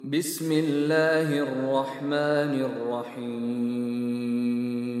بسم اللہ الرحمن الرحیم۔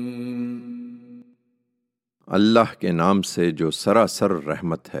 اللہ کے نام سے جو سراسر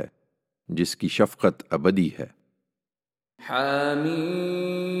رحمت ہے، جس کی شفقت ابدی ہے۔ حامیم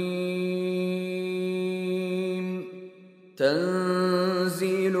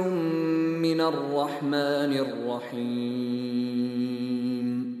تنزیل من الرحمن الرحیم،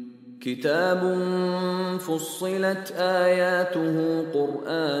 کتاب فصلت آیاته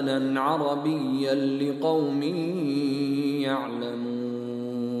قرآنا عربیا لقوم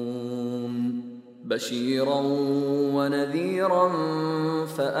يعلمون، بشيرا ونذيرا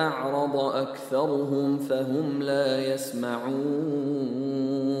فأعرض أكثرهم فهم لا يسمعون،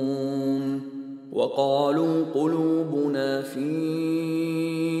 وقالوا قلوبنا في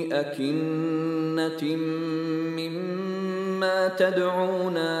أكنة مما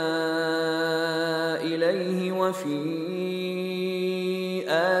تدعونا إليه وفي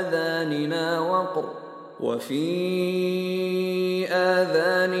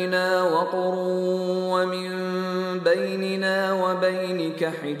آذاننا وقر ومن بيننا وبينك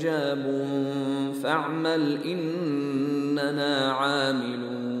حجاب فاعمل إننا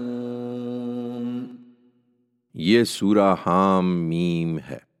عاملون۔ یہ سورہ حام میم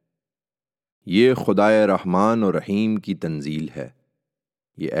ہے۔ یہ خدائے رحمان و رحیم کی تنزیل ہے۔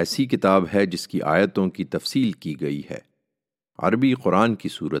 یہ ایسی کتاب ہے جس کی آیتوں کی تفصیل کی گئی ہے، عربی قرآن کی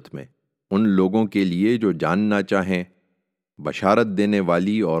صورت میں، ان لوگوں کے لیے جو جاننا چاہیں، بشارت دینے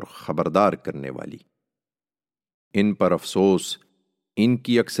والی اور خبردار کرنے والی۔ ان پر افسوس، ان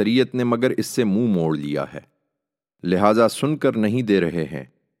کی اکثریت نے مگر اس سے منہ موڑ لیا ہے، لہٰذا سن کر نہیں دے رہے ہیں،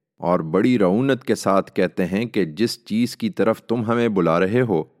 اور بڑی رعونت کے ساتھ کہتے ہیں کہ جس چیز کی طرف تم ہمیں بلا رہے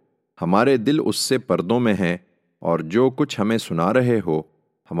ہو، ہمارے دل اس سے پردوں میں ہیں، اور جو کچھ ہمیں سنا رہے ہو،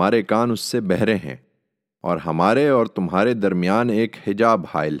 ہمارے کان اس سے بہرے ہیں، اور ہمارے اور تمہارے درمیان ایک حجاب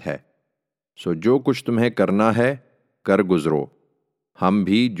حائل ہے، سو جو کچھ تمہیں کرنا ہے کر گزرو، ہم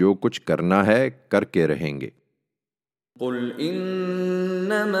بھی جو کچھ کرنا ہے کر کے رہیں گے۔ قل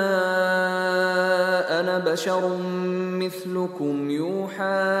انما انا بشر مثلكم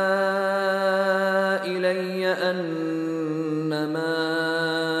يوحى الي انما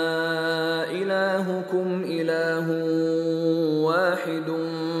الهكم اله واحد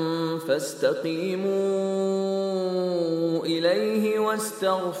فاستقیموا الیہ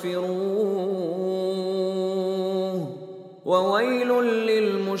واستغفروہ وویل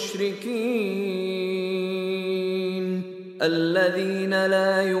للمشرکین الذین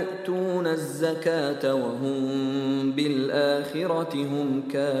لا یؤتون الزکاة وهم بالآخرة هم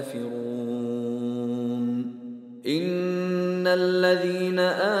کافرون، ان الذین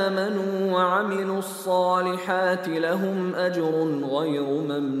آمنوا وعملوا الصالحات لهم اجر غیر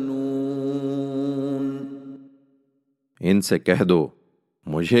ممنون۔ ان سے کہہ دو،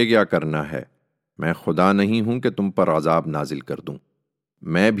 مجھے کیا کرنا ہے، میں خدا نہیں ہوں کہ تم پر عذاب نازل کر دوں،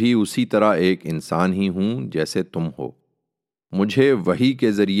 میں بھی اسی طرح ایک انسان ہی ہوں جیسے تم ہو، مجھے وحی کے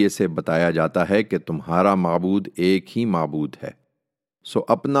ذریعے سے بتایا جاتا ہے کہ تمہارا معبود ایک ہی معبود ہے، سو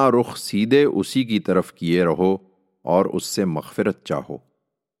اپنا رخ سیدھے اسی کی طرف کیے رہو اور اس سے مغفرت چاہو،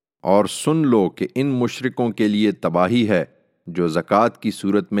 اور سن لو کہ ان مشرکوں کے لیے تباہی ہے جو زکوٰۃ کی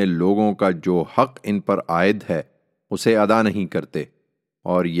صورت میں لوگوں کا جو حق ان پر عائد ہے اسے ادا نہیں کرتے،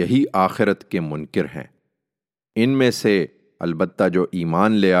 اور یہی آخرت کے منکر ہیں۔ ان میں سے البتہ جو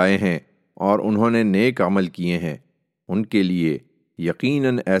ایمان لے آئے ہیں اور انہوں نے نیک عمل کیے ہیں، ان کے لیے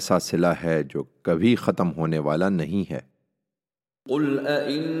یقیناً ایسا صلہ ہے جو کبھی ختم ہونے والا نہیں ہے۔ قل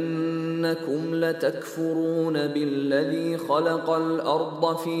أئنكم لتكفرون بالذي خلق الأرض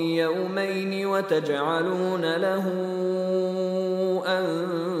في يومين وتجعلون له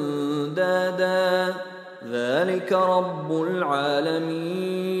أندادا ذلك رب العالمين،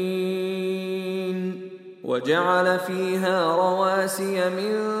 وجعل فيها رواسي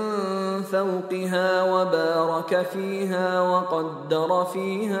من فوقها وبارك فيها وقدر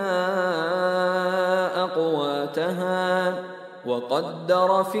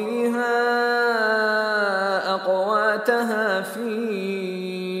فيها أقواتها في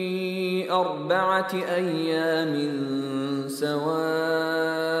 4 أيام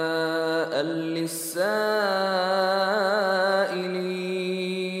سواء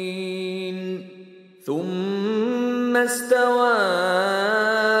للسائلين، ثم استوى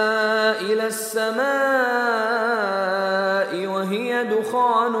إلى السماء وهي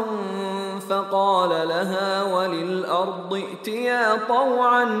دخان فقال لها وللأرض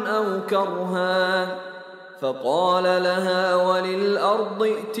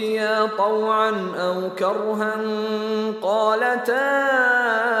ائتيا طوعا أو كرها قالتا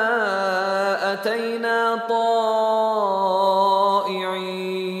أتينا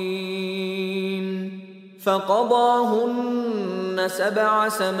طائعين۔ فقضاهن 7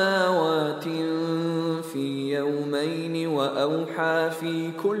 سماوات في يومين وأوحى في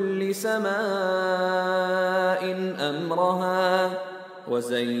كل سماء أمرها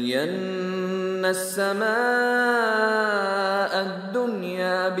وزينا السماء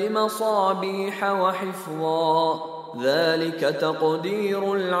الدنيا بمصابيح وحفظا ذلك تقدير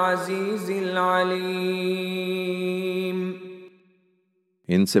العزيز العليم۔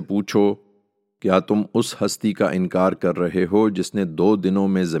 ان سے پوچھو کیا تم اس ہستی کا انکار کر رہے ہو جس نے 2 دنوں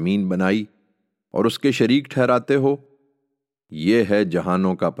میں زمین بنائی اور اس کے شریک ٹھہراتے ہو؟ یہ ہے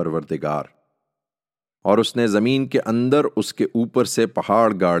جہانوں کا پروردگار۔ اور اس نے زمین کے اندر اس کے اوپر سے پہاڑ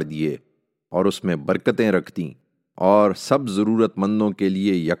گاڑ دیے اور اس میں برکتیں رکھ دیں اور سب ضرورت مندوں کے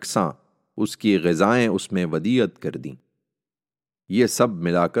لیے یکساں اس کی غذائیں اس میں ودیعت کر دیں۔ یہ سب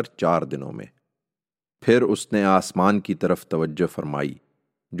ملا کر 4 دنوں میں۔ پھر اس نے آسمان کی طرف توجہ فرمائی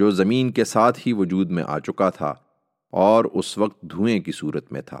جو زمین کے ساتھ ہی وجود میں آ چکا تھا اور اس وقت دھوئیں کی صورت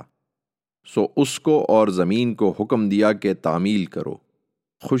میں تھا، سو اس کو اور زمین کو حکم دیا کہ تعمیل کرو،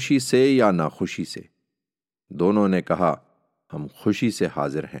 خوشی سے یا ناخوشی سے۔ دونوں نے کہا ہم خوشی سے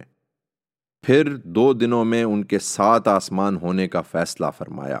حاضر ہیں۔ پھر 2 دنوں میں ان کے 7 آسمان ہونے کا فیصلہ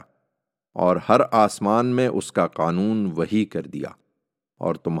فرمایا اور ہر آسمان میں اس کا قانون وحی کر دیا،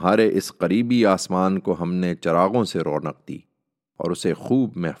 اور تمہارے اس قریبی آسمان کو ہم نے چراغوں سے رونق دی اور اسے خوب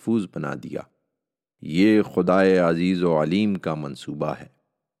محفوظ بنا دیا۔ یہ خدائے عزیز و علیم کا منصوبہ ہے۔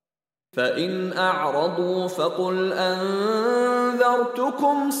 فَإِنْ أَعْرَضُوا فَقُلْ أَنذَرْتُكُمْ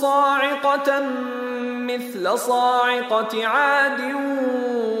صَاعِقَةً مِثْلَ صَاعِقَةِ عَادٍ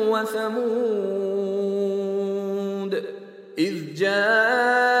وَثَمُودَ إِذْ جَاءَتْهُمُ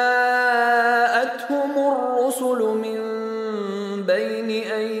الرُّسُلُ مِنْ بَيْنِ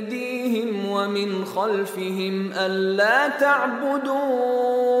أَيْدِيهِمْ وَمِنْ خَلْفِهِمْ أَلَّا تَعْبُدُوا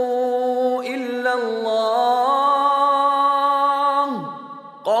إِلَّا اللَّهَ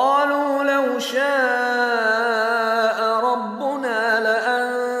قَالُوا لَوْ شَاءَ رَبُّنَا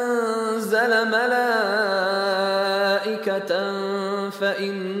لَأَنزَلَ مَلَائِكَةً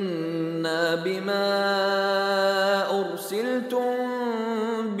فَإِنَّا بِمَا أُرْسِلْتُم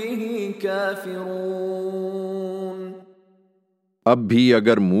بِهِ كَافِرُونَ۔ اب بھی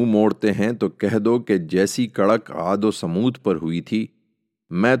اگر منہ موڑتے ہیں تو کہہ دو کہ جیسی کڑک عاد و سمود پر ہوئی تھی،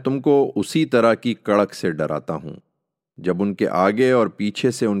 میں تم کو اسی طرح کی کڑک سے ڈراتا ہوں جب ان کے آگے اور پیچھے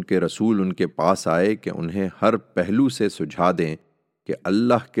سے ان کے رسول ان کے پاس آئے کہ انہیں ہر پہلو سے سجھا دیں کہ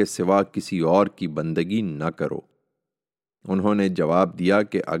اللہ کے سوا کسی اور کی بندگی نہ کرو۔ انہوں نے جواب دیا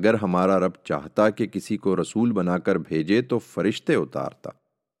کہ اگر ہمارا رب چاہتا کہ کسی کو رسول بنا کر بھیجے تو فرشتے اتارتا،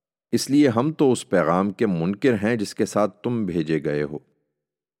 اس لیے ہم تو اس پیغام کے منکر ہیں جس کے ساتھ تم بھیجے گئے ہو۔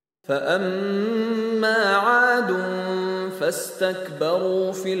 فَأَمَّا عَادٌ فَاسْتَكْبَرُوا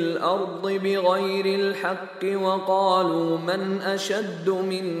فِي الْأَرْضِ بِغَيْرِ الْحَقِّ وَقَالُوا مَنْ أَشَدُّ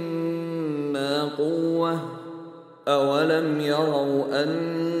مِنَّا قُوَّةً أَوَلَمْ يَرَوْا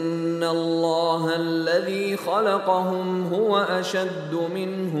أَنَّ اللَّهَ الَّذِي خَلَقَهُمْ هُوَ أَشَدُّ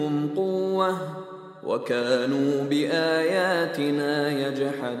مِنْهُمْ قُوَّةً وَكَانُوا بِآيَاتِنَا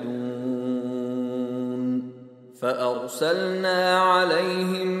يَجْحَدُونَ فَأَرْسَلْنَا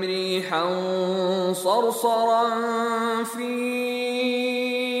عَلَيْهِمْ رِيحًا صَرْصَرًا فِي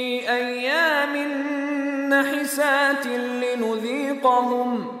أَيَّامٍ نَحِسَاتٍ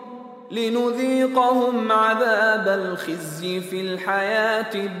لِنُذِيقَهُمْ عَذَابَ الْخِزْيِ فِي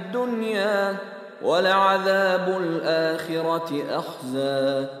الْحَيَاةِ الدُّنْيَا وَلَعَذَابُ الْآخِرَةِ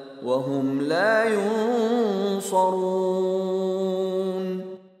أَخْزَى وَهُمْ لَا يُنصَرُونَ۔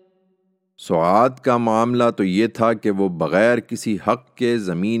 سعاد کا معاملہ تو یہ تھا کہ وہ بغیر کسی حق کے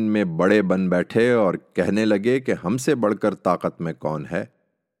زمین میں بڑے بن بیٹھے اور کہنے لگے کہ ہم سے بڑھ کر طاقت میں کون ہے۔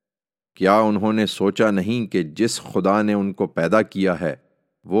 کیا انہوں نے سوچا نہیں کہ جس خدا نے ان کو پیدا کیا ہے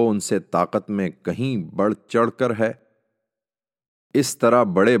وہ ان سے طاقت میں کہیں بڑھ چڑھ کر ہے؟ اس طرح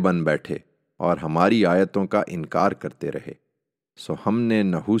بڑے بن بیٹھے اور ہماری آیتوں کا انکار کرتے رہے، سو ہم نے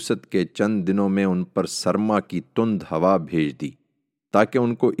نحوست کے چند دنوں میں ان پر سرما کی تند ہوا بھیج دی تاکہ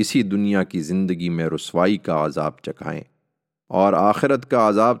ان کو اسی دنیا کی زندگی میں رسوائی کا عذاب چکھائیں، اور آخرت کا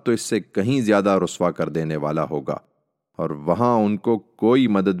عذاب تو اس سے کہیں زیادہ رسوا کر دینے والا ہوگا، اور وہاں ان کو کوئی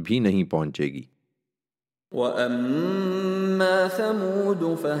مدد بھی نہیں پہنچے گی۔ وَأَمَّا ثَمُودُ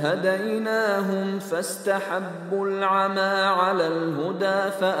فَهَدَيْنَاهُمْ فَاسْتَحَبُّوا الْعَمَى عَلَى الْهُدَى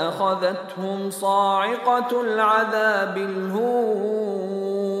فَأَخَذَتْهُمْ صَاعِقَةُ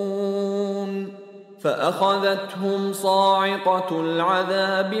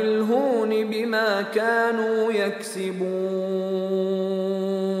الْعَذَابِ الْهُونِ بِمَا كَانُوا يَكْسِبُونَ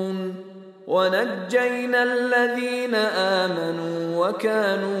وَنَجَّيْنَا الَّذِينَ آمَنُوا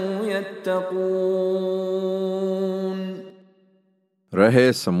وَكَانُوا يَتَّقُونَ۔ رہے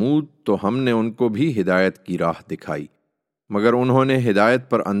سمود تو ہم نے ان کو بھی ہدایت کی راہ دکھائی، مگر انہوں نے ہدایت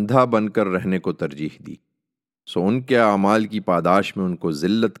پر اندھا بن کر رہنے کو ترجیح دی، سو ان کے اعمال کی پاداش میں ان کو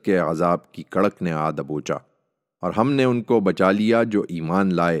ذلت کے عذاب کی کڑک نے آ دبوچا، اور ہم نے ان کو بچا لیا جو ایمان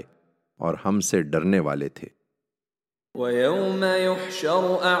لائے اور ہم سے ڈرنے والے تھے۔ وَيَوْمَ يُحْشَرُ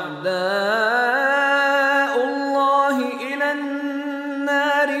أَعْدَاءُ اللَّهِ إِلَى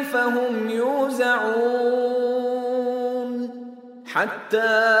النَّارِ فَهُمْ يُوزَعُونَ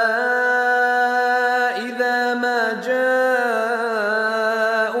حَتَّى إِذَا مَا جَاءُوهَا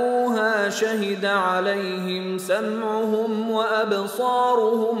شَهِدَ عَلَيْهِمْ سَمْعُهُمْ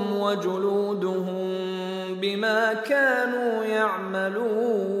وَأَبْصَارُهُمْ وَجُلُودُهُمْ بِمَا كَانُوا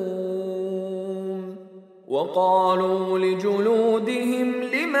يَعْمَلُونَ وَقَالُوا لِجُلُودِهِمْ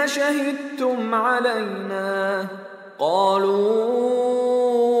لِمَ شَهِدتُّمْ عَلَيْنَا قَالُوا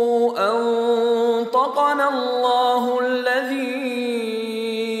أَنطَقَنَا اللَّهُ الَّذِي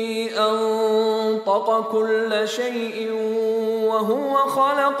أَنطَقَ كُلَّ شَيْءٍ وَهُوَ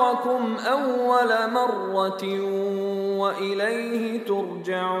خَلَقَكُمْ أَوَّلَ مَرَّةٍ وَإِلَيْهِ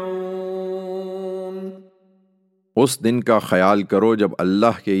تُرْجَعُونَ۔ اس دن کا خیال کرو جب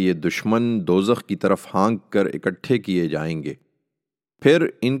اللہ کے یہ دشمن دوزخ کی طرف ہانک کر اکٹھے کیے جائیں گے، پھر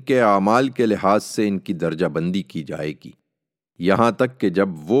ان کے اعمال کے لحاظ سے ان کی درجہ بندی کی جائے گی، یہاں تک کہ جب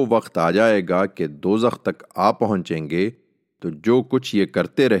وہ وقت آ جائے گا کہ دوزخ تک آ پہنچیں گے تو جو کچھ یہ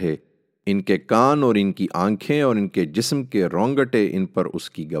کرتے رہے، ان کے کان اور ان کی آنکھیں اور ان کے جسم کے رونگٹے ان پر اس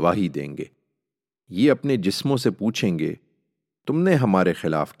کی گواہی دیں گے۔ یہ اپنے جسموں سے پوچھیں گے، تم نے ہمارے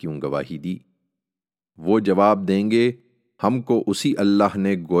خلاف کیوں گواہی دی؟ وہ جواب دیں گے، ہم کو اسی اللہ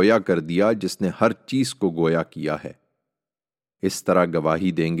نے گویا کر دیا جس نے ہر چیز کو گویا کیا ہے۔ اس طرح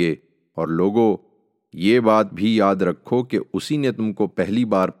گواہی دیں گے، اور لوگوں یہ بات بھی یاد رکھو کہ اسی نے تم کو پہلی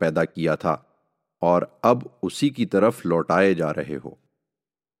بار پیدا کیا تھا اور اب اسی کی طرف لوٹائے جا رہے ہو۔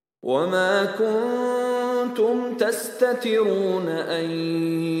 وَمَا كُنتُمْ تَسْتَتِرُونَ أَن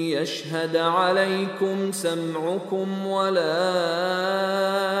يَشْهَدَ عَلَيْكُمْ سَمْعُكُمْ وَلَا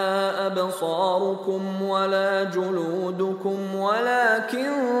أَبْصَارُكُمْ وَلَا جُلُودُكُمْ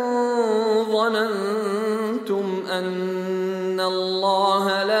وَلَكِنْ ظَنَنْتُمْ أَنَّ اللَّهَ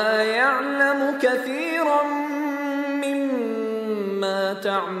لَا يَعْلَمُ كَثِيرًا مِّمَّا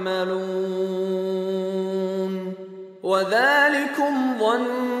تَعْمَلُونَ وَذَلِكُمْ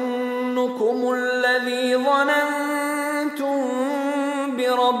ظَنُّكُمُ الَّذِي ظَنَنْتُمْ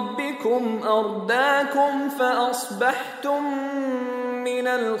بِرَبِّكُمْ أَرْدَاكُمْ فَأَصْبَحْتُمْ مِنَ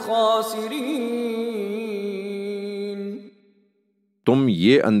الْخَاسِرِينَ۔ تم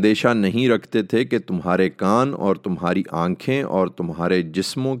یہ اندیشہ نہیں رکھتے تھے کہ تمہارے کان اور تمہاری آنکھیں اور تمہارے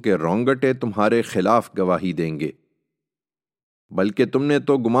جسموں کے رونگٹے تمہارے خلاف گواہی دیں گے، بلکہ تم نے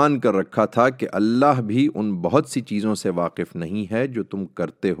تو گمان کر رکھا تھا کہ اللہ بھی ان بہت سی چیزوں سے واقف نہیں ہے جو تم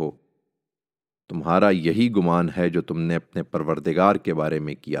کرتے ہو۔ تمہارا یہی گمان ہے جو تم نے اپنے پروردگار کے بارے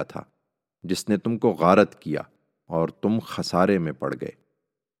میں کیا تھا، جس نے تم کو غارت کیا اور تم خسارے میں پڑ گئے۔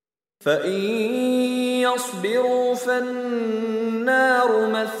 فَإِن يَصْبِرُوا فَالنَّارُ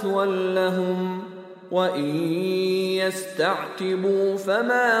مَثْوًى لَهُمْ وَإِن يَسْتَعْتِبُوا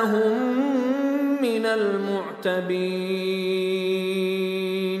فَمَا هُمْ مِنَ الْمُعْتَبِينَ۔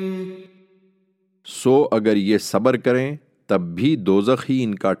 سو اگر یہ صبر کریں تب بھی دوزخ ہی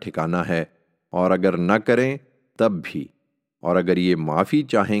ان کا ٹھکانہ ہے، اور اگر نہ کریں تب بھی، اور اگر یہ معافی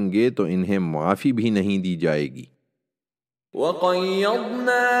چاہیں گے تو انہیں معافی بھی نہیں دی جائے گی۔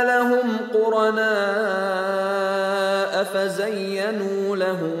 وَقَيَّضْنَا لَهُمْ قُرَنَاءَ فَزَيَّنُوا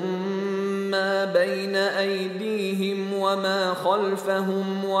لَهُم مَّا بَيْنَ أَيْدِيهِمْ وَمَا خَلْفَهُمْ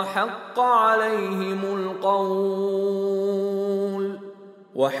وَحَقَّ عَلَيْهِمُ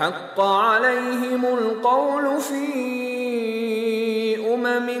الْقَوْلُ فِي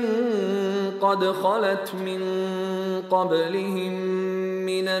أُمَمٍ قَدْ خَلَتْ مِن قَبْلِهِم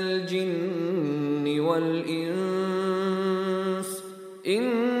مِّنَ الْجِنِّ وَالْإِنسِ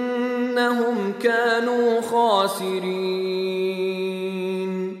إِنَّهُمْ كَانُوا خَاسِرِينَ۔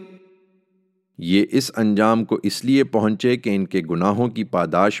 یہ اس انجام کو اس لیے پہنچے کہ ان کے گناہوں کی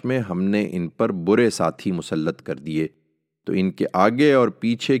پاداش میں ہم نے ان پر برے ساتھی مسلط کر دیے، تو ان کے آگے اور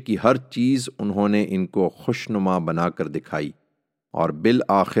پیچھے کی ہر چیز انہوں نے ان کو خوشنما بنا کر دکھائی، اور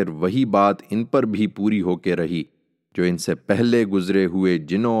بالآخر وہی بات ان پر بھی پوری ہو کے رہی جو ان سے پہلے گزرے ہوئے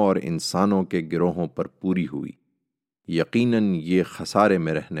جنوں اور انسانوں کے گروہوں پر پوری ہوئی۔ یقیناً یہ خسارے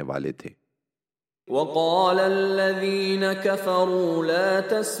میں رہنے والے تھے۔ وقال الذين كفروا لا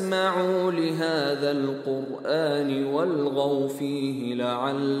تسمعوا لهذا القرآن والغوا فيه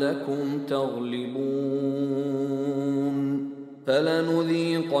لعلكم تغلبون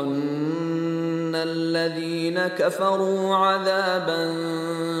فلنذيقن الذين كفروا عذابا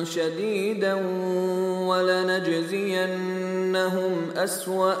شديدا ولنجزينهم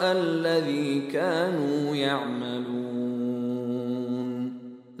أسوأ الذي كانوا يعملون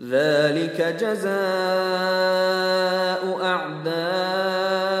ذلك جزاء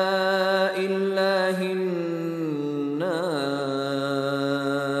أعداء الله النار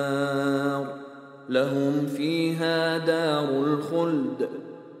لهم فيها دار الخلد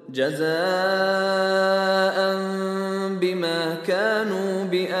جزاء بما كانوا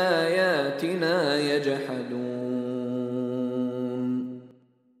بآياتنا يجحدون۔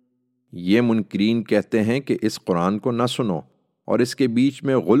 یہ منکرین کہتے ہیں کہ اس قرآن کو نہ سنو اور اس کے بیچ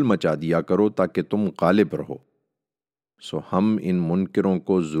میں غل مچا دیا کرو تاکہ تم غالب رہو، سو ہم ان منکروں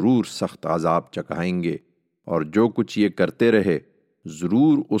کو ضرور سخت عذاب چکھائیں گے، اور جو کچھ یہ کرتے رہے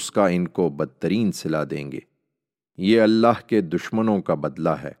ضرور اس کا ان کو بدترین صلہ دیں گے۔ یہ اللہ کے دشمنوں کا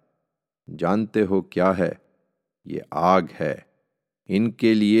بدلہ ہے، جانتے ہو کیا ہے؟ یہ آگ ہے، ان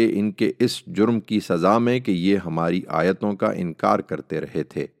کے لیے ان کے اس جرم کی سزا میں کہ یہ ہماری آیتوں کا انکار کرتے رہے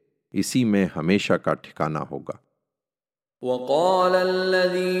تھے، اسی میں ہمیشہ کا ٹھکانہ ہوگا۔ وقال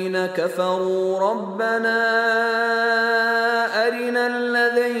الذين كفروا ربنا أرنا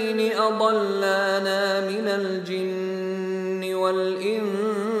الذين أضلانا من الجن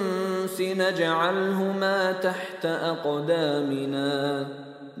والإنس نجعلهما تحت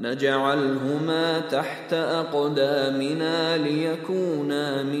أقدامنا ليكونا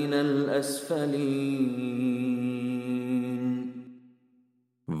من الأسفلين۔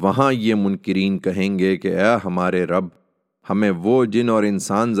 وہاں یہ منکرین کہیں گے کہ اے ہمارے رب، ہمیں وہ جن اور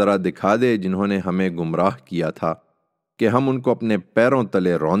انسان ذرا دکھا دے جنہوں نے ہمیں گمراہ کیا تھا، کہ ہم ان کو اپنے پیروں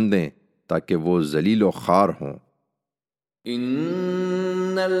تلے رون دیں تاکہ وہ ذلیل و خوار ہوں۔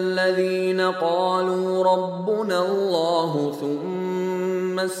 ان الذين قالوا ربنا الله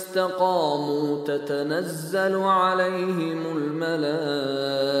ثم استقاموا تتنزل عليهم الملائكة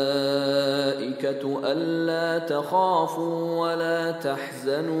ألا تخافوا ولا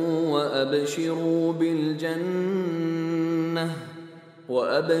تحزنوا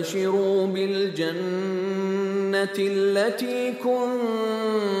وأبشروا بالجنة التي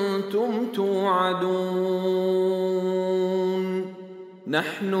كنتم توعدون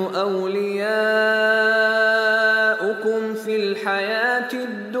نحن أولياؤكم في الحياة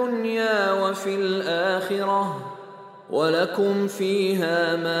الدنيا وفي الآخرة وَلَكُمْ فِيهَا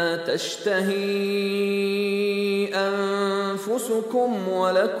مَا تَشْتَهِي أَنفُسُكُمْ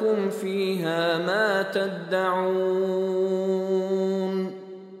وَلَكُمْ فِيهَا مَا تَدَّعُونَ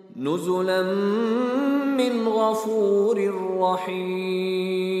نُزُلًا مِّنْ غَفُورٍ رَّحِيمٍ۔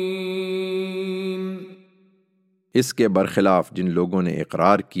 اس کے برخلاف جن لوگوں نے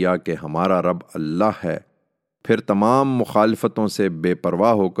اقرار کیا کہ ہمارا رب اللہ ہے، پھر تمام مخالفتوں سے بے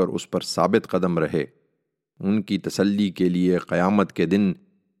پرواہ ہو کر اس پر ثابت قدم رہے، ان کی تسلی کے لیے قیامت کے دن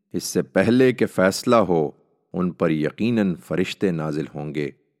اس سے پہلے کہ فیصلہ ہو ان پر یقیناً فرشتے نازل ہوں گے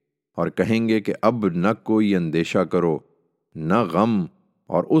اور کہیں گے کہ اب نہ کوئی اندیشہ کرو، نہ غم،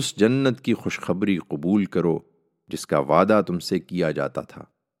 اور اس جنت کی خوشخبری قبول کرو جس کا وعدہ تم سے کیا جاتا تھا۔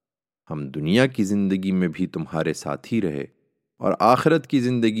 ہم دنیا کی زندگی میں بھی تمہارے ساتھی رہے اور آخرت کی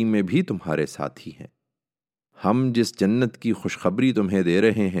زندگی میں بھی تمہارے ساتھی ہیں۔ ہم جس جنت کی خوشخبری تمہیں دے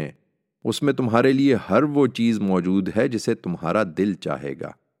رہے ہیں اس میں تمہارے لیے ہر وہ چیز موجود ہے جسے تمہارا دل چاہے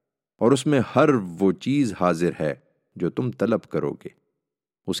گا، اور اس میں ہر وہ چیز حاضر ہے جو تم طلب کرو گے،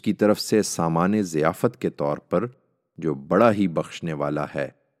 اس کی طرف سے سامان ضیافت کے طور پر جو بڑا ہی بخشنے والا ہے،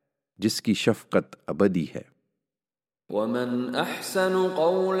 جس کی شفقت ابدی ہے۔ وَمَنْ أَحْسَنُ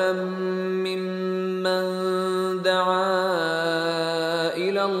قَوْلًا مِّمَّنْ دَعَا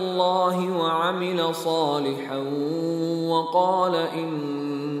إِلَى اللَّهِ وَعَمِلَ صَالِحًا وَقَالَ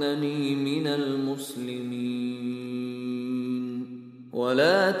إِنَّنِي مِنَ الْمُسْلِمِينَ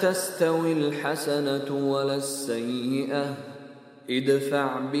وَلَا تَسْتَوِي الْحَسَنَةُ وَلَا السَّيِّئَةُ ادفع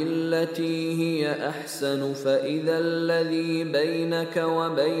بالتي هي أحسن فإذا الذي بينك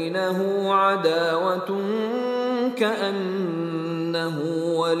وبينه عداوة كأنه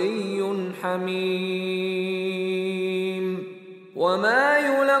ولي حميم وما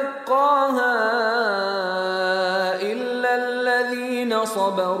يلقاها إلا الذين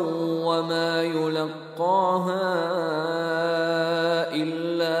صبروا وما يلقاها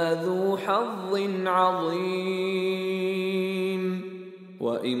إلا ذو حظ عظيم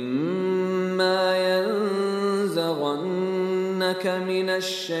وَإِمَّا يَنزَغَنَّكَ ينزغنك من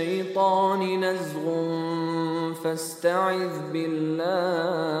الشيطان نزغ فاستعذ بالله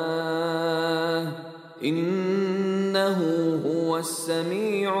إنه هو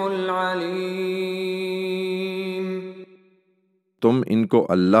السميع العليم۔ تم ان کو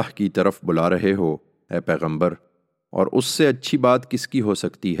اللہ کی طرف بلا رہے ہو اے پیغمبر، اور اس سے اچھی بات کس کی ہو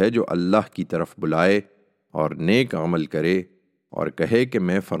سکتی ہے جو اللہ کی طرف بلائے اور نیک عمل کرے اور کہے کہ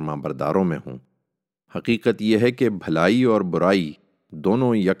میں فرمانبرداروں میں ہوں۔ حقیقت یہ ہے کہ بھلائی اور برائی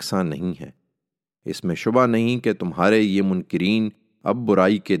دونوں یکساں نہیں ہیں۔ اس میں شبہ نہیں کہ تمہارے یہ منکرین اب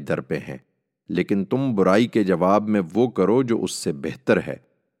برائی کے در پہ ہیں، لیکن تم برائی کے جواب میں وہ کرو جو اس سے بہتر ہے،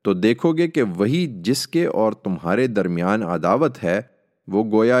 تو دیکھو گے کہ وہی جس کے اور تمہارے درمیان عداوت ہے وہ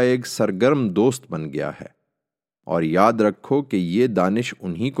گویا ایک سرگرم دوست بن گیا ہے۔ اور یاد رکھو کہ یہ دانش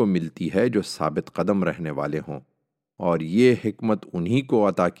انہی کو ملتی ہے جو ثابت قدم رہنے والے ہوں، اور یہ حکمت انہی کو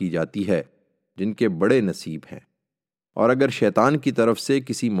عطا کی جاتی ہے جن کے بڑے نصیب ہیں۔ اور اگر شیطان کی طرف سے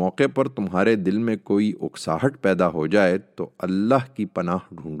کسی موقع پر تمہارے دل میں کوئی اکساہٹ پیدا ہو جائے تو اللہ کی پناہ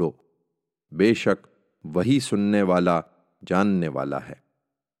ڈھونڈو، بے شک وہی سننے والا جاننے والا ہے۔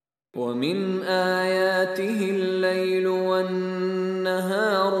 وَمِنْ آيَاتِهِ اللَّيْلُ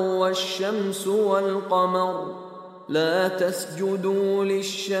وَالنَّهَارُ وَالشَّمْسُ وَالْقَمَرُ لَا تَسْجُدُوا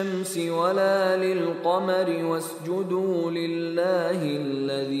لِلشَّمْسِ وَلَا لِلْقَمَرِ وَاسْجُدُوا لِلَّهِ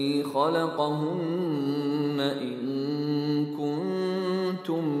الَّذِي خَلَقَهُنَّ إِن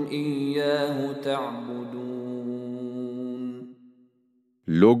كُنتُمْ إِيَّاهُ تَعْبُدُونَ۔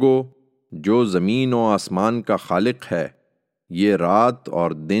 لوگو، جو زمین و آسمان کا خالق ہے، یہ رات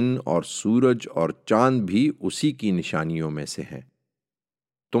اور دن اور سورج اور چاند بھی اسی کی نشانیوں میں سے ہیں۔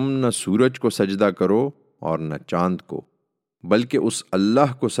 تم نہ سورج کو سجدہ کرو اور نہ چاند کو، بلکہ اس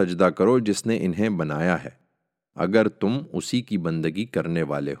اللہ کو سجدہ کرو جس نے انہیں بنایا ہے، اگر تم اسی کی بندگی کرنے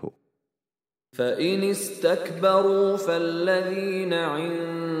والے ہو۔ فَإِنِ اسْتَكْبَرُوا فَالَّذِينَ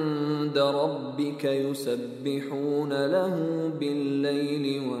عِندَ رَبِّكَ يُسَبِّحُونَ لَهُ بِاللَّيْلِ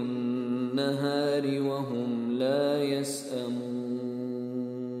وَالنَّهَارِ وَهُمْ لَا يَسْأَمُونَ۔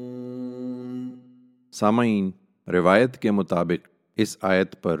 سامعین، روایت کے مطابق اس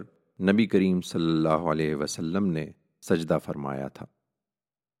آیت پر نبی کریم صلی اللہ علیہ وسلم نے سجدہ فرمایا تھا۔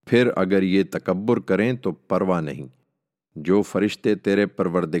 پھر اگر یہ تکبر کریں تو پرواہ نہیں، جو فرشتے تیرے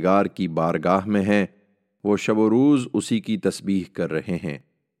پروردگار کی بارگاہ میں ہیں وہ شب و روز اسی کی تسبیح کر رہے ہیں،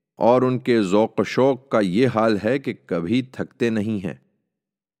 اور ان کے ذوق و شوق کا یہ حال ہے کہ کبھی تھکتے نہیں ہیں۔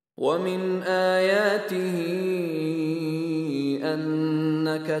 وَمِنْ آيَاتِهِ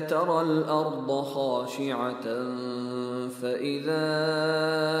أَنَّكَ تَرَى الْأَرْضَ خَاشِعَةً فَإِذَا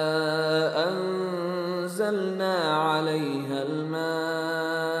أَنزَلْنَا عَلَيْهَا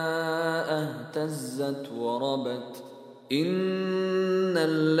الْمَاءَ اهْتَزَّتْ وَرَبَتْ إِنَّ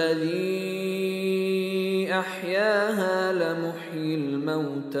الَّذِي أَحْيَاهَا لَمُحْيِي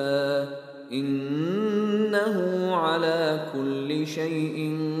الْمَوْتَى إِنَّهُ عَلَى كُلِّ شَيْءٍ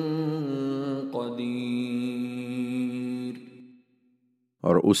قَدِيرٌ۔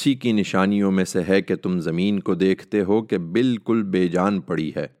 اور اسی کی نشانیوں میں سے ہے کہ تم زمین کو دیکھتے ہو کہ بالکل بے جان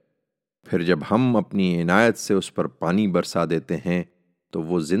پڑی ہے، پھر جب ہم اپنی عنایت سے اس پر پانی برسا دیتے ہیں تو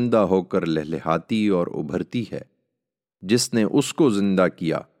وہ زندہ ہو کر لہلہاتی اور ابھرتی ہے۔ جس نے اس کو زندہ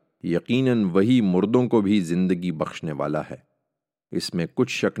کیا یقیناً وہی مردوں کو بھی زندگی بخشنے والا ہے، اس میں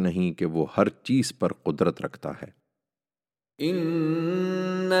کچھ شک نہیں کہ وہ ہر چیز پر قدرت رکھتا ہے۔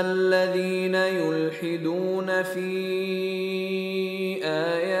 ان الذين يلحدون في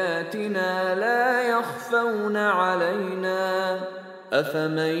آياتنا لا يخفون علينا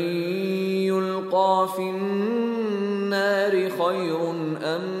افمن يلقى في النار خير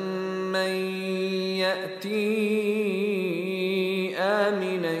ام من يأتي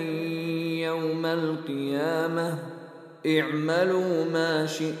آمنا يوم القيامة اعملوا ما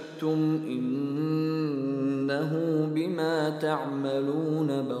شئتم انه بما تعملون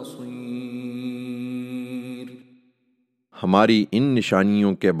بصیر۔ ہماری ان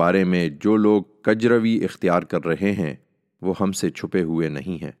نشانیوں کے بارے میں جو لوگ کجروی اختیار کر رہے ہیں وہ ہم سے چھپے ہوئے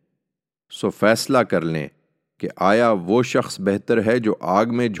نہیں ہیں، سو فیصلہ کر لیں کہ آیا وہ شخص بہتر ہے جو آگ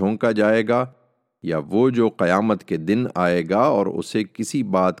میں جھونکا جائے گا، یا وہ جو قیامت کے دن آئے گا اور اسے کسی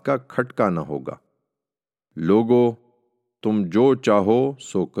بات کا کھٹکا نہ ہوگا۔ لوگو، تم جو چاہو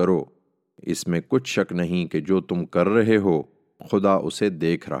سو کرو، اس میں کچھ شک نہیں کہ جو تم کر رہے ہو خدا اسے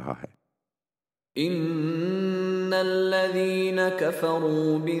دیکھ رہا ہے۔ ان الذين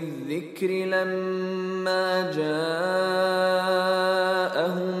كفروا بالذكر لما جاءهم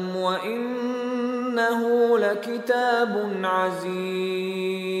وانه لكتاب عزيز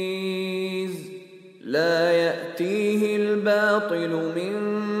لا يأتيه الباطل من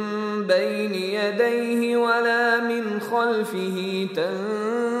بين يديه ولا من خلفه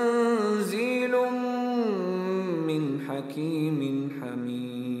تنزيل من حكيم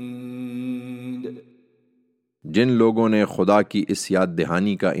حميد۔ جن لوگوں نے خدا کی اس یاد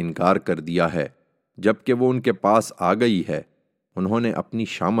دہانی کا انکار کر دیا ہے جبکہ وہ ان کے پاس آ گئی ہے، انہوں نے اپنی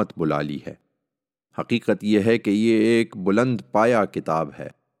شامت بلا لی ہے۔ حقیقت یہ ہے کہ یہ ایک بلند پایہ کتاب ہے،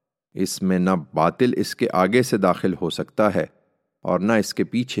 اس میں نہ باطل اس کے آگے سے داخل ہو سکتا ہے اور نہ اس کے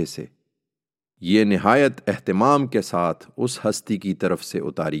پیچھے سے۔ یہ نہایت اہتمام کے ساتھ اس ہستی کی طرف سے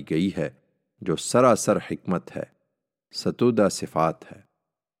اتاری گئی ہے جو سراسر حکمت ہے، ستودہ صفات ہے۔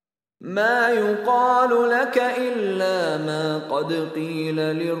 ما يقال لك إلا ما قد قيل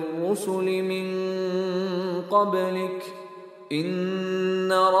للرسل من قبلك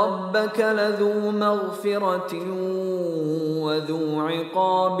إن ربك لذو مغفرة وذو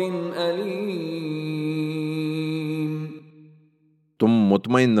عقاب أليم۔ تم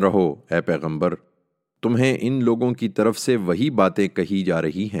مطمئن رہو اے پیغمبر، تمہیں ان لوگوں کی طرف سے وہی باتیں کہی جا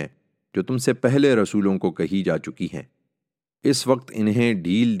رہی ہیں جو تم سے پہلے رسولوں کو کہی جا چکی ہیں۔ اس وقت انہیں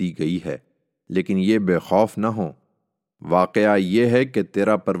ڈھیل دی گئی ہے، لیکن یہ بے خوف نہ ہوں۔ واقعہ یہ ہے کہ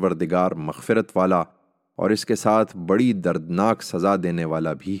تیرا پروردگار مغفرت والا اور اس کے ساتھ بڑی دردناک سزا دینے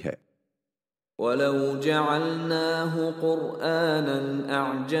والا بھی ہے۔ وَلَوْ جَعَلْنَاهُ قُرْآنًا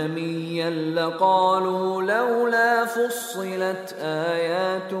أَعْجَمِيًّا لَقَالُوا لَوْلَا فُصِّلَتْ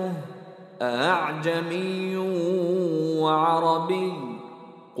آيَاتُهُ أَأَعْجَمِيٌّ وَعَرَبِيٌّ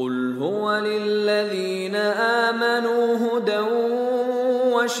قُلْ هُوَ لِلَّذِينَ آمَنُوا هُدًى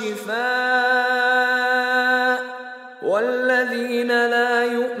وَشِفَاءٌ وَالَّذِينَ لَا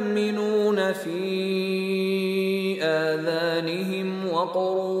يُؤْمِنُونَ فِي آذَانِهِمْ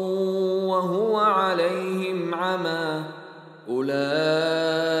وَقْرٌ وَهُوَ عَلَيْهِمْ عَمًى أُولَئِكَ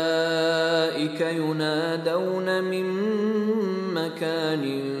يُنَادَوْنَ مِن مَّكَانٍ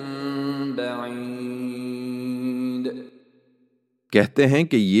بَعِيدٍ۔ کہتے ہیں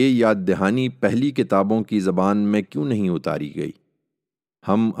کہ یہ یاد دہانی پہلی کتابوں کی زبان میں کیوں نہیں اتاری گئی؟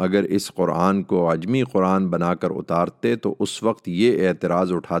 ہم اگر اس قرآن کو عجمی قرآن بنا کر اتارتے تو اس وقت یہ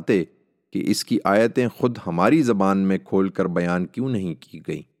اعتراض اٹھاتے کہ اس کی آیتیں خود ہماری زبان میں کھول کر بیان کیوں نہیں کی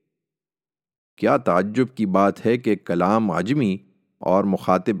گئیں۔ کیا تعجب کی بات ہے کہ کلام عجمی اور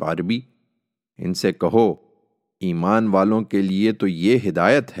مخاطب عربی؟ ان سے کہو ایمان والوں کے لیے تو یہ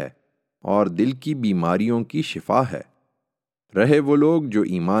ہدایت ہے اور دل کی بیماریوں کی شفا ہے۔ رہے وہ لوگ جو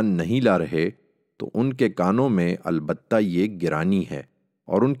ایمان نہیں لا رہے تو ان کے کانوں میں البتہ یہ گرانی ہے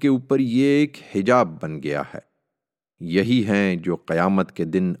اور ان کے اوپر یہ ایک حجاب بن گیا ہے۔ یہی ہیں جو قیامت کے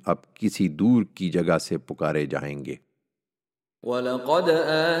دن اب کسی دور کی جگہ سے پکارے جائیں گے۔ وَلَقَدْ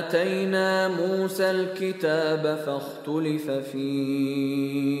آتَيْنَا مُوسَى الْكِتَابَ فَاخْتُلِفَ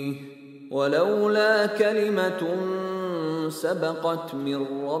فِيهِ وَلَوْلَا كَلِمَةٌ سَبَقَتْ مِنْ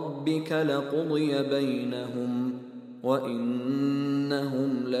رَبِّكَ لَقُضِيَ بَيْنَهُمْ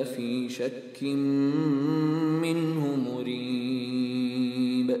وَإِنَّهُمْ لَفِي شَكٍّ مِّنْهُ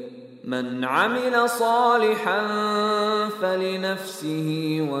مُرِيبٍ۔ مَنْ عَمِلَ صَالِحًا فَلِنَفْسِهِ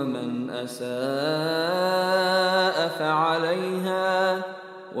وَمَنْ أَسَاءَ فَعَلَيْهَا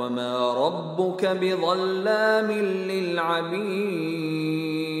وَمَا رَبُّكَ بِظَلَّامٍ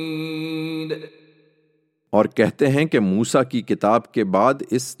لِّلْعَبِيدِ۔ اور کہتے ہیں کہ موسیٰ کی کتاب کے بعد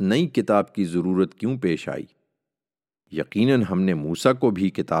اس نئی کتاب کی ضرورت کیوں پیش آئی؟ یقیناً ہم نے موسیٰ کو بھی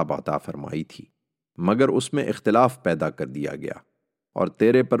کتاب عطا فرمائی تھی، مگر اس میں اختلاف پیدا کر دیا گیا، اور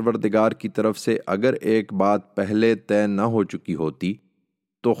تیرے پروردگار کی طرف سے اگر ایک بات پہلے طے نہ ہو چکی ہوتی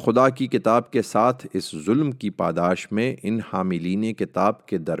تو خدا کی کتاب کے ساتھ اس ظلم کی پاداش میں ان حاملین کتاب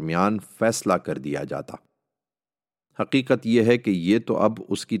کے درمیان فیصلہ کر دیا جاتا۔ حقیقت یہ ہے کہ یہ تو اب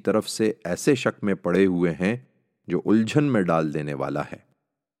اس کی طرف سے ایسے شک میں پڑے ہوئے ہیں جو الجھن میں ڈال دینے والا ہے۔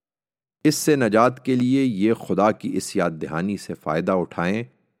 اس سے نجات کے لیے یہ خدا کی اس یاد دہانی سے فائدہ اٹھائیں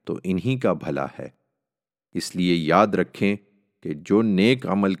تو انہی کا بھلا ہے۔ اس لیے یاد رکھیں کہ جو نیک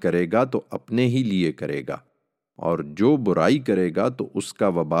عمل کرے گا تو اپنے ہی لیے کرے گا، اور جو برائی کرے گا تو اس کا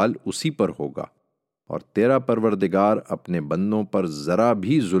وبال اسی پر ہوگا، اور تیرا پروردگار اپنے بندوں پر ذرا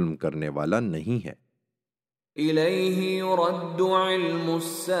بھی ظلم کرنے والا نہیں ہے۔ إِلَيْهِ يُرَدُّ عِلْمُ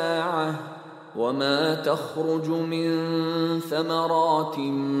السَّاعَةِ وَمَا تَخْرُجُ مِن ثَمَرَاتٍ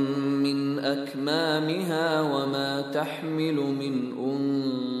مِّنْ أَكْمَامِهَا وَمَا تَحْمِلُ مِنْ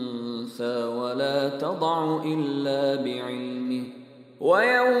أُنثَىٰ وَلَا تَضَعُ إِلَّا بِعِلْمِهِ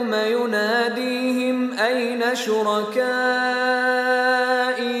وَيَوْمَ يُنَادِيهِمْ أَيْنَ شُرَكَائِي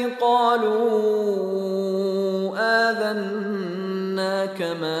قَالُوا آذَنَّاكَ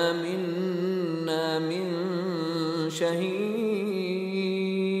مَا مِنَّا مِن شَهِيدٍ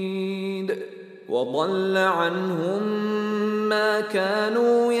وَضَلَّ عَنْهُم ما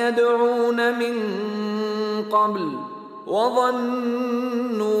كانوا يدعون من قبل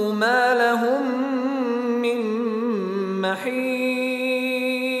وظنوا ما لهم من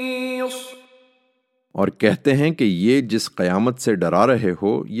محيص۔ اور کہتے ہیں کہ یہ جس قیامت سے ڈرا رہے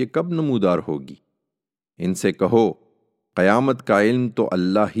ہو یہ کب نمودار ہوگی؟ ان سے کہو قیامت کا علم تو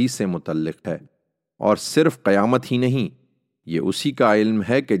اللہ ہی سے متعلق ہے، اور صرف قیامت ہی نہیں، یہ اسی کا علم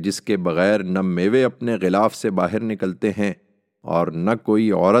ہے کہ جس کے بغیر نہ میوے اپنے غلاف سے باہر نکلتے ہیں اور نہ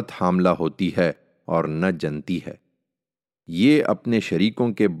کوئی عورت حاملہ ہوتی ہے اور نہ جنتی ہے۔ یہ اپنے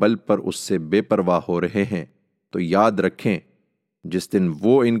شریکوں کے بل پر اس سے بے پرواہ ہو رہے ہیں، تو یاد رکھیں جس دن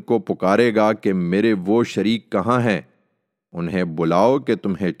وہ ان کو پکارے گا کہ میرے وہ شریک کہاں ہیں، انہیں بلاؤ کہ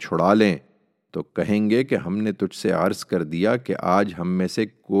تمہیں چھڑا لیں، تو کہیں گے کہ ہم نے تجھ سے عرض کر دیا کہ آج ہم میں سے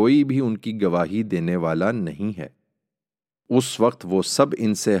کوئی بھی ان کی گواہی دینے والا نہیں ہے۔ اس وقت وہ سب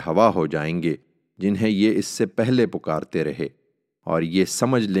ان سے ہوا ہو جائیں گے جنہیں یہ اس سے پہلے پکارتے رہے، اور یہ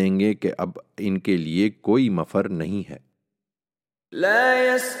سمجھ لیں گے کہ اب ان کے لیے کوئی مفر نہیں ہے۔ لا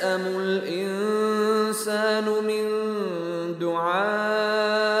يسأم الإنسان من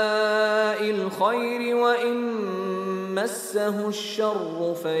دعاء الخير وإن مسه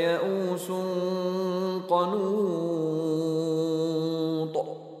الشر فيئوس قنوط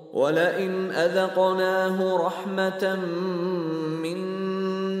ولئن أذقناه رحمة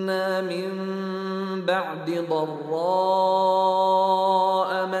منا من بعد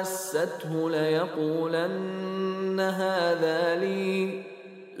ضراء مسته ليقولن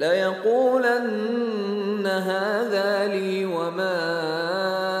هذا لي وما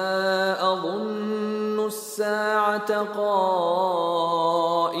أظن الساعة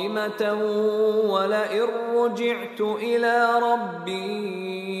قائمة ولئن رجعت إلى ربي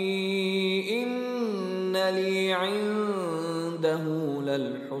إن لي عنده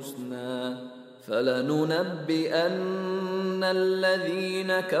للحسنى فلننبئن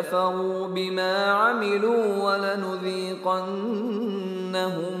الذين كفروا بما عملوا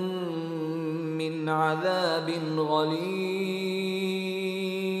ولنذيقنهم من عذاب غلیظ۔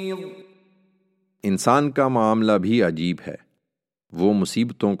 انسان کا معاملہ بھی عجیب ہے، وہ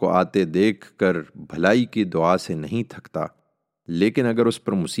مصیبتوں کو آتے دیکھ کر بھلائی کی دعا سے نہیں تھکتا، لیکن اگر اس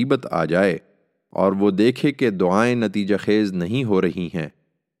پر مصیبت آ جائے اور وہ دیکھے کہ دعائیں نتیجہ خیز نہیں ہو رہی ہیں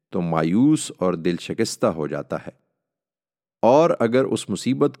تو مایوس اور دل شکستہ ہو جاتا ہے، اور اگر اس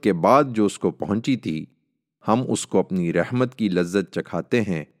مصیبت کے بعد جو اس کو پہنچی تھی ہم اس کو اپنی رحمت کی لذت چکھاتے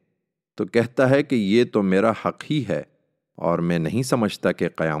ہیں تو کہتا ہے کہ یہ تو میرا حق ہی ہے اور میں نہیں سمجھتا کہ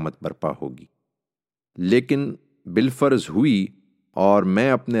قیامت برپا ہوگی، لیکن بالفرض ہوئی اور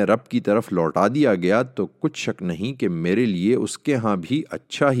میں اپنے رب کی طرف لوٹا دیا گیا تو کچھ شک نہیں کہ میرے لیے اس کے ہاں بھی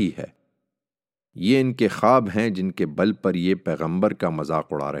اچھا ہی ہے۔ یہ ان کے خواب ہیں جن کے بل پر یہ پیغمبر کا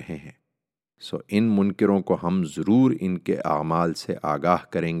مذاق اڑا رہے ہیں، سو ان منکروں کو ہم ضرور ان کے اعمال سے آگاہ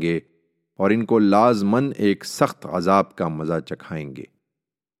کریں گے اور ان کو لازماً ایک سخت عذاب کا مزہ چکھائیں گے۔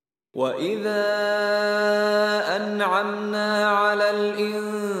 وَإِذَا أَنْعَمْنَا عَلَى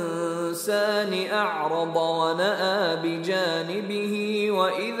الْإِنسَانِ أَعْرَضَ وَنَأَى بِجَانِبِهِ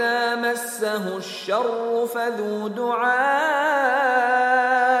وَإِذَا مَسَّهُ الشَّرُّ فَذُو دُعَاءٍ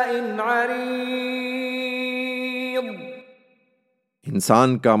عَرِيضٍ۔ انسان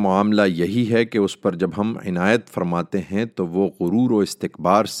کا معاملہ یہی ہے کہ اس پر جب ہم عنایت فرماتے ہیں تو وہ غرور و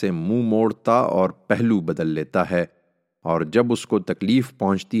استکبار سے منہ موڑتا اور پہلو بدل لیتا ہے، اور جب اس کو تکلیف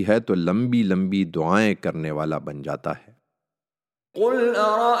پہنچتی ہے تو لمبی لمبی دعائیں کرنے والا بن جاتا ہے۔ قُلْ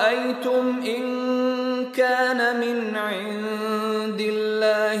أَرَأَيْتُمْ إِن كَانَ مِنْ عِندِ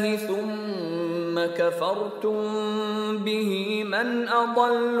اللَّهِ ثُمَّ كَفَرْتُمْ بِهِ مَنْ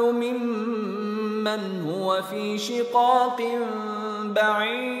أَضَلُّ مِمَّنْ هُوَ فِي شِقَاقٍ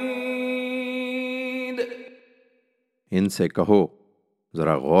بَعِيدٍ۔ ان سے کہو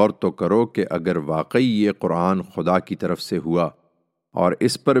ذرا غور تو کرو کہ اگر واقعی یہ قرآن خدا کی طرف سے ہوا اور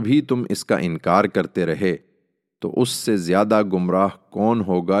اس پر بھی تم اس کا انکار کرتے رہے تو اس سے زیادہ گمراہ کون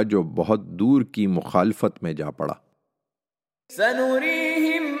ہوگا جو بہت دور کی مخالفت میں جا پڑا۔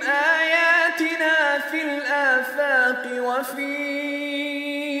 سَنُرِيهِمْ آيَاتِنَا فِي الْآفَاقِ وَفِي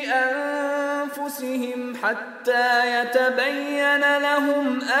أَنفُسِهِمْ حَتَّى يَتَبَيَّنَ لَهُمْ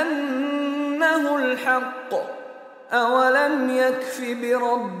أَنَّهُ الْحَقُّ أَوَلَمْ يَكْفِ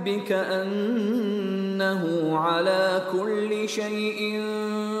بِرَبِّكَ أَنَّهُ عَلَى كُلِّ شَيْءٍ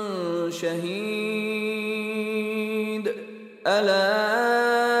شَهِيدٌ أَلَا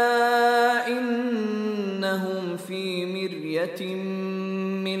إِنَّهُمْ فِي مِرْيَةٍ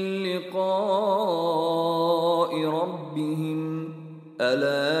مِّن لِقَاءِ رَبِّهِمْ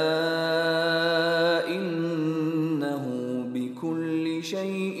أَلَا إِنَّهُ بِكُلِّ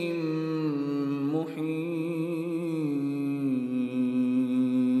شَيْءٍ مُحِيطٌ۔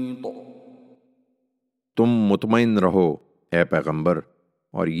 مطمئن رہو اے پیغمبر،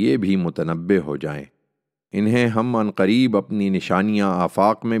 اور یہ بھی متنبہ ہو جائیں۔ انہیں ہم عنقریب اپنی نشانیاں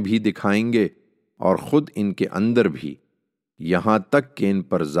آفاق میں بھی دکھائیں گے اور خود ان کے اندر بھی، یہاں تک کہ ان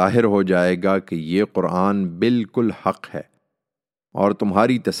پر ظاہر ہو جائے گا کہ یہ قرآن بالکل حق ہے۔ اور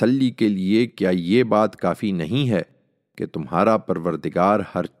تمہاری تسلی کے لیے کیا یہ بات کافی نہیں ہے کہ تمہارا پروردگار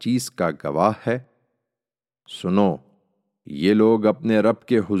ہر چیز کا گواہ ہے؟ سنو، یہ لوگ اپنے رب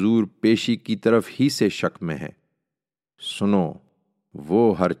کے حضور پیشی کی طرف ہی سے شک میں ہیں۔ سنو،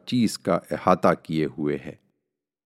 وہ ہر چیز کا احاطہ کیے ہوئے ہے۔